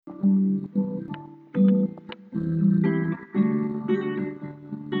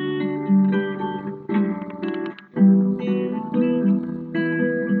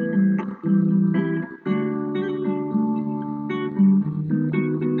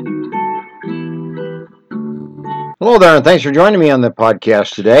Hello there, and thanks for joining me on the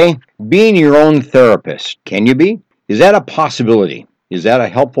podcast today. Being your own therapist. Can you be? Is that a possibility? Is that a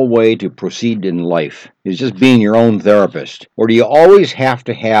helpful way to proceed in life? Is just being your own therapist? Or do you always have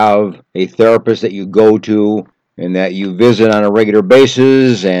to have a therapist that you go to and that you visit on a regular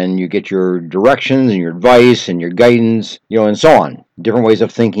basis and you get your directions and your advice and your guidance, and so on? Different ways of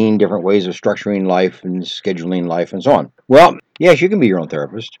thinking, different ways of structuring life and scheduling life and so on. Well, yes, you can be your own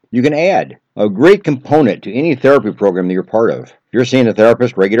therapist. You can add a great component to any therapy program that you're part of. If you're seeing a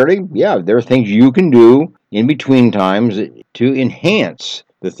therapist regularly, there are things you can do in between times to enhance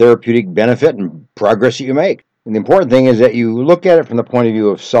the therapeutic benefit and progress that you make. And the important thing is that you look at it from the point of view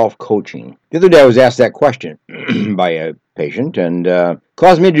of self-coaching. The other day I was asked that question by a patient and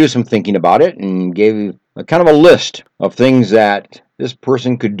caused me to do some thinking about it and gave a kind of a list of things that this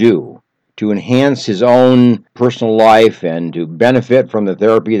person could do to enhance his own personal life and to benefit from the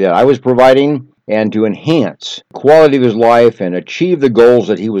therapy that I was providing and to enhance the quality of his life and achieve the goals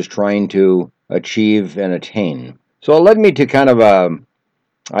that he was trying to achieve and attain. So it led me to kind of a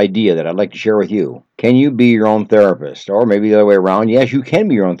idea that I'd like to share with you. Can you be your own therapist? Or maybe the other way around. Yes, you can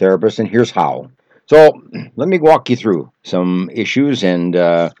be your own therapist, and here's how. So let me walk you through some issues and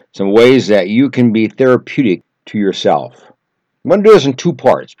some ways that you can be therapeutic to yourself. I'm going to do this in two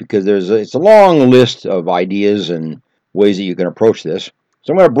parts because it's a long list of ideas and ways that you can approach this.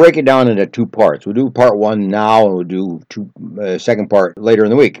 So I'm going to break it down into two parts. We'll do part one now, and we'll do second part later in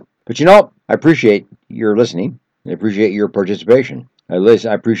the week. But I appreciate your listening. I appreciate your participation. I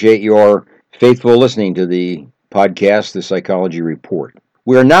appreciate your faithful listening to the podcast, The Psychology Report.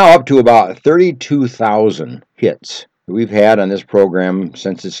 We are now up to about 32,000 hits that we've had on this program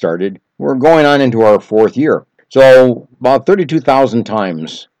since it started. We're going on into our fourth year. So about 32,000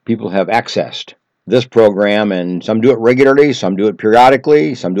 times people have accessed this program, and some do it regularly, some do it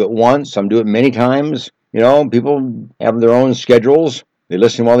periodically, some do it once, some do it many times. People have their own schedules. They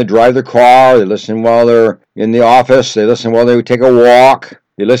listen while they drive their car, they listen while they're in the office, they listen while they take a walk,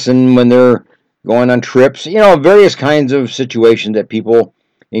 they listen when they're going on trips, various kinds of situations that people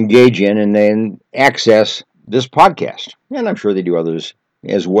engage in and then access this podcast. And I'm sure they do others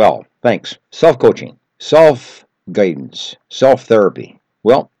as well. Thanks. Self-coaching, self-guidance, self-therapy.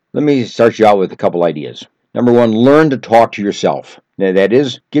 Well, let me start you out with a couple ideas. Number one, learn to talk to yourself. Now, that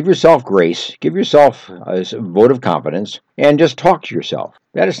is, give yourself grace, give yourself a vote of confidence, and just talk to yourself.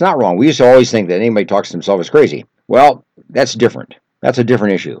 That is not wrong. We used to always think that anybody talks to themselves is crazy. Well, that's different. That's a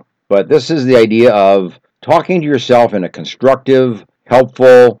different issue. But this is the idea of talking to yourself in a constructive,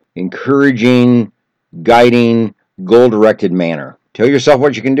 helpful, encouraging, guiding, goal-directed manner. Tell yourself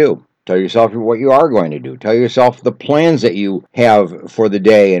what you can do. Tell yourself what you are going to do. Tell yourself the plans that you have for the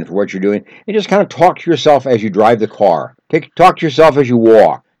day and for what you're doing. And just kind of talk to yourself as you drive the car. Talk to yourself as you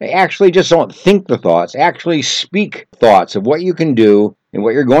walk. Actually, just don't think the thoughts. Actually speak thoughts of what you can do and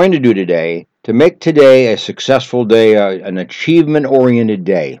what you're going to do today to make today a successful day, an achievement-oriented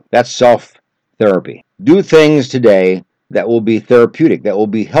day. That's self-therapy. Do things today that will be therapeutic, that will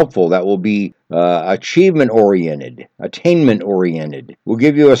be helpful, that will be achievement-oriented, attainment-oriented, will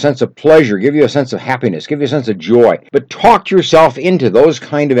give you a sense of pleasure, give you a sense of happiness, give you a sense of joy. But talk yourself into those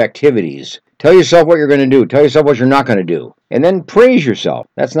kind of activities. Tell yourself what you're going to do. Tell yourself what you're not going to do. And then praise yourself.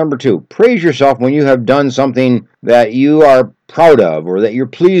 That's number two. Praise yourself when you have done something that you are proud of or that you're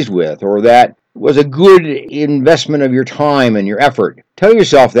pleased with or that was a good investment of your time and your effort. Tell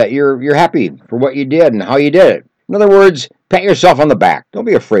yourself that you're happy for what you did and how you did it. In other words, pat yourself on the back. Don't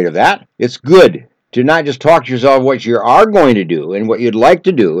be afraid of that. It's good to not just talk to yourself what you are going to do and what you'd like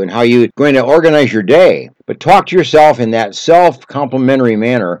to do and how you're going to organize your day, but talk to yourself in that self-complimentary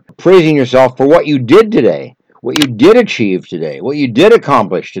manner, praising yourself for what you did today, what you did achieve today, what you did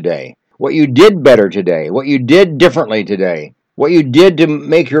accomplish today, what you did better today, what you did differently today, what you did to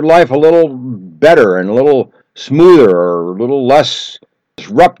make your life a little better and a little smoother or a little less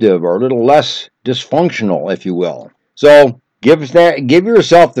disruptive or a little less dysfunctional, if you will. So give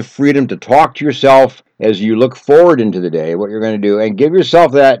yourself the freedom to talk to yourself as you look forward into the day, what you're going to do, and give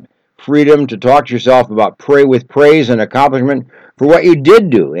yourself that freedom to talk to yourself about with praise and accomplishment for what you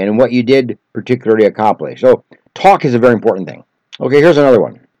did do and what you did particularly accomplish. So talk is a very important thing. Okay, here's another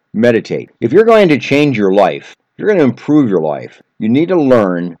one. Meditate. If you're going to change your life, if you're going to improve your life, you need to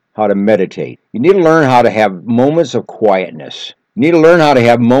learn how to meditate. You need to learn how to have moments of quietness. You need to learn how to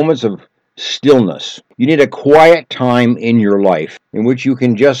have moments of stillness. You need a quiet time in your life in which you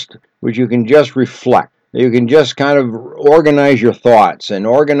can just reflect. You can just kind of organize your thoughts and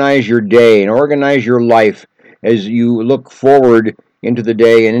organize your day and organize your life as you look forward into the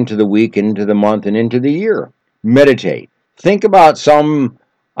day and into the week and into the month and into the year. Meditate. Think about some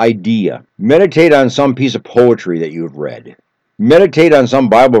idea. Meditate on some piece of poetry that you have read. Meditate on some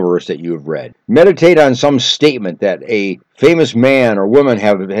Bible verse that you have read. Meditate on some statement that a famous man or woman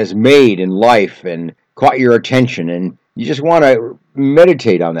has made in life and caught your attention, and you just want to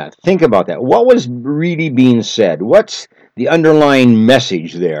meditate on that. Think about that. What was really being said? What's the underlying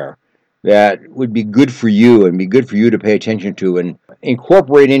message there that would be good for you and be good for you to pay attention to and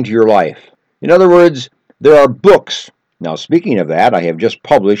incorporate into your life? In other words, there are books. Now, speaking of that, I have just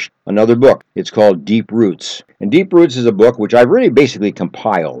published another book. It's called Deep Roots. And Deep Roots is a book which I've really basically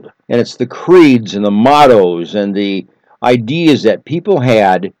compiled. And it's the creeds and the mottos and the ideas that people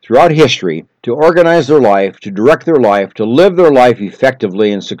had throughout history to organize their life, to direct their life, to live their life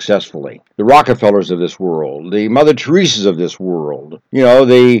effectively and successfully. The Rockefellers of this world, the Mother Teresas of this world,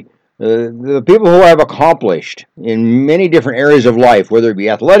 the people who have accomplished in many different areas of life, whether it be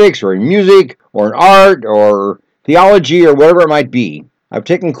athletics or in music or in art or theology or whatever it might be. I've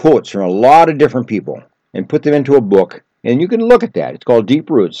taken quotes from a lot of different people and put them into a book, and you can look at that. It's called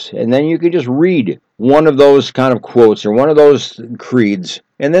Deep Roots, and then you can just read one of those kind of quotes or one of those creeds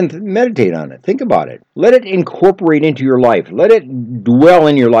and then meditate on it. Think about it. Let it incorporate into your life. Let it dwell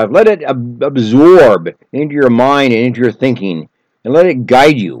in your life. Let it absorb into your mind and into your thinking, and let it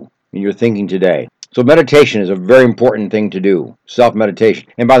guide you in your thinking today. So meditation is a very important thing to do, self-meditation.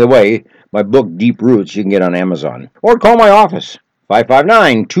 And by the way, my book, Deep Roots, you can get on Amazon. Or call my office,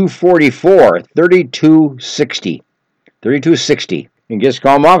 559-244-3260. 3260. And just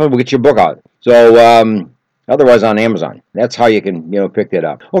call my office, we'll get your book out. So, otherwise on Amazon. That's how you can, pick that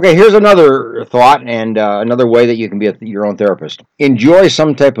up. Okay, here's another thought and another way that you can be your own therapist. Enjoy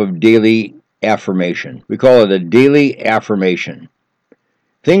some type of daily affirmation. We call it a daily affirmation.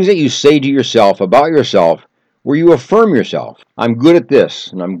 Things that you say to yourself about yourself where you affirm yourself. I'm good at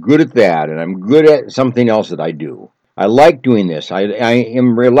this, and I'm good at that, and I'm good at something else that I do. I like doing this. I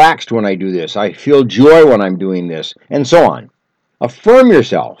am relaxed when I do this. I feel joy when I'm doing this, and so on. Affirm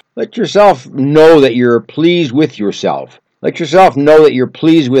yourself. Let yourself know that you're pleased with yourself. Let yourself know that you're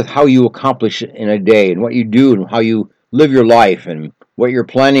pleased with how you accomplish it in a day and what you do and how you live your life and what you're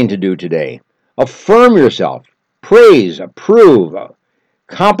planning to do today. Affirm yourself. Praise, approve,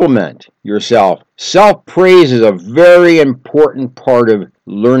 compliment yourself. Self-praise is a very important part of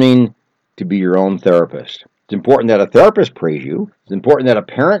learning to be your own therapist. It's important that a therapist praise you. It's important that a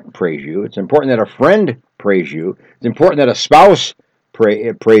parent praise you. It's important that a friend praise you. It's important that a spouse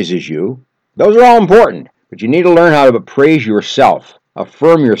praises you. Those are all important, but you need to learn how to praise yourself,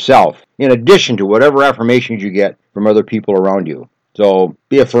 affirm yourself, in addition to whatever affirmations you get from other people around you. So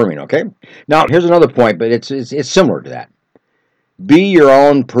be affirming, okay? Now, here's another point, but it's similar to that. Be your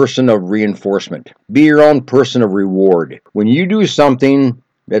own person of reinforcement. Be your own person of reward. When you do something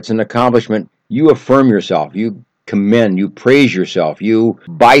that's an accomplishment, you affirm yourself. You commend. You praise yourself. You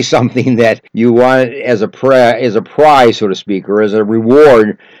buy something that you want as a prize, so to speak, or as a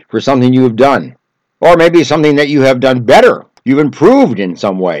reward for something you have done. Or maybe something that you have done better. You've improved in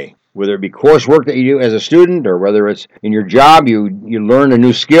some way. Whether it be coursework that you do as a student, or whether it's in your job, you learn a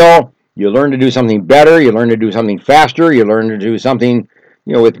new skill. You learn to do something better, you learn to do something faster, you learn to do something,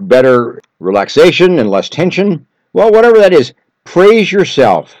 with better relaxation and less tension. Well, whatever that is, praise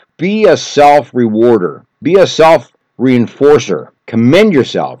yourself. Be a self-rewarder. Be a self-reinforcer. Commend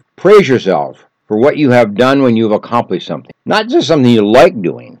yourself. Praise yourself for what you have done when you've accomplished something. Not just something you like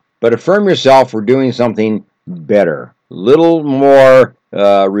doing, but affirm yourself for doing something better. A little more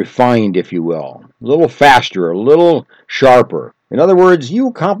refined, if you will. A little faster, a little sharper. In other words, you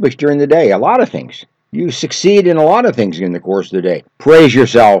accomplish during the day a lot of things. You succeed in a lot of things in the course of the day. Praise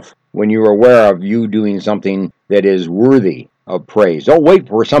yourself when you're aware of you doing something that is worthy of praise. Don't wait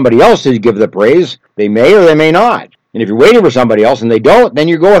for somebody else to give the praise. They may or they may not. And if you're waiting for somebody else and they don't, then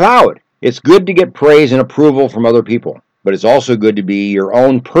you go without. It's good to get praise and approval from other people, but it's also good to be your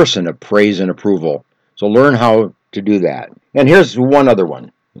own person of praise and approval. So learn how to do that. And here's one other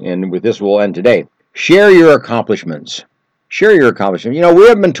one, and with this we'll end today. Share your accomplishments. Share your accomplishments. We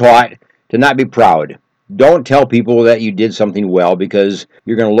have been taught to not be proud. Don't tell people that you did something well because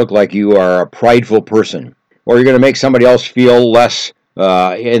you're going to look like you are a prideful person. Or you're going to make somebody else feel less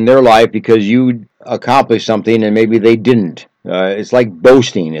in their life because you accomplished something and maybe they didn't. It's like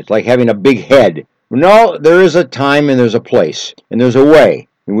boasting. It's like having a big head. No, there is a time and there's a place. And there's a way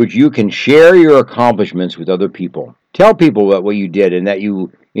in which you can share your accomplishments with other people. Tell people what you did and that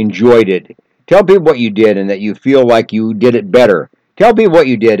you enjoyed it. Tell people what you did and that you feel like you did it better. Tell people what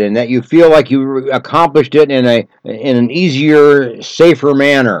you did and that you feel like you accomplished it in an easier, safer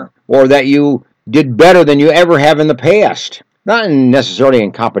manner, or that you did better than you ever have in the past. Not necessarily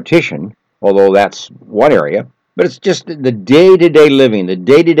in competition, although that's one area, but it's just the day-to-day living, the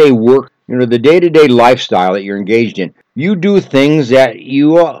day-to-day work, the day-to-day lifestyle that you're engaged in. You do things that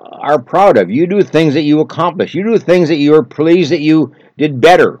you are proud of. You do things that you accomplish. You do things that you are pleased that you did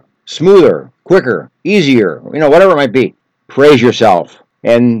better, smoother, quicker, easier, whatever it might be. Praise yourself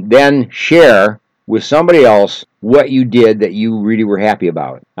and then share with somebody else what you did that you really were happy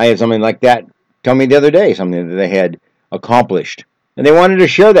about. I had something like that tell me the other day, something that they had accomplished, and they wanted to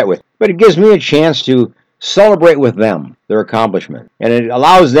share that with. But it gives me a chance to celebrate with them their accomplishment, and it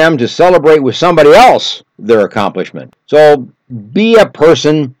allows them to celebrate with somebody else their accomplishment. So be a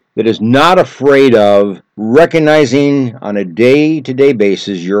person that is not afraid of recognizing on a day-to-day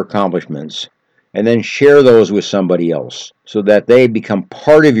basis your accomplishments, and then share those with somebody else so that they become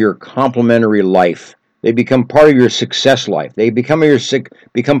part of your complementary life. They become part of your success life. They become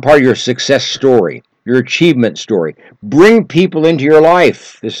part of your success story, your achievement story. Bring people into your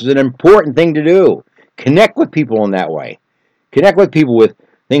life. This is an important thing to do. Connect with people in that way. Connect with people with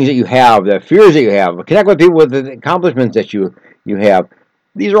things that you have, the fears that you have. Connect with people with the accomplishments that you have.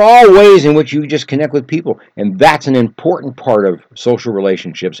 These are all ways in which you just connect with people, and that's an important part of social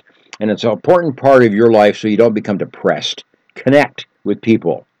relationships, and it's an important part of your life so you don't become depressed. Connect with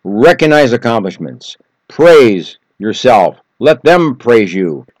people. Recognize accomplishments. Praise yourself. Let them praise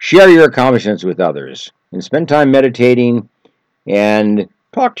you. Share your accomplishments with others, and spend time meditating and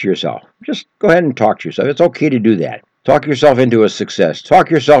talk to yourself. Just go ahead and talk to yourself. It's okay to do that. Talk yourself into a success. Talk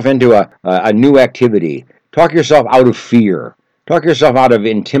yourself into a new activity. Talk yourself out of fear. Talk yourself out of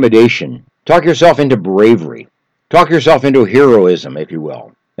intimidation. Talk yourself into bravery. Talk yourself into heroism, if you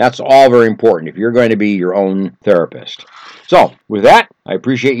will. That's all very important if you're going to be your own therapist. So, with that, I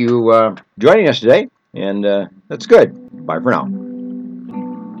appreciate you joining us today, and that's good. Bye for now.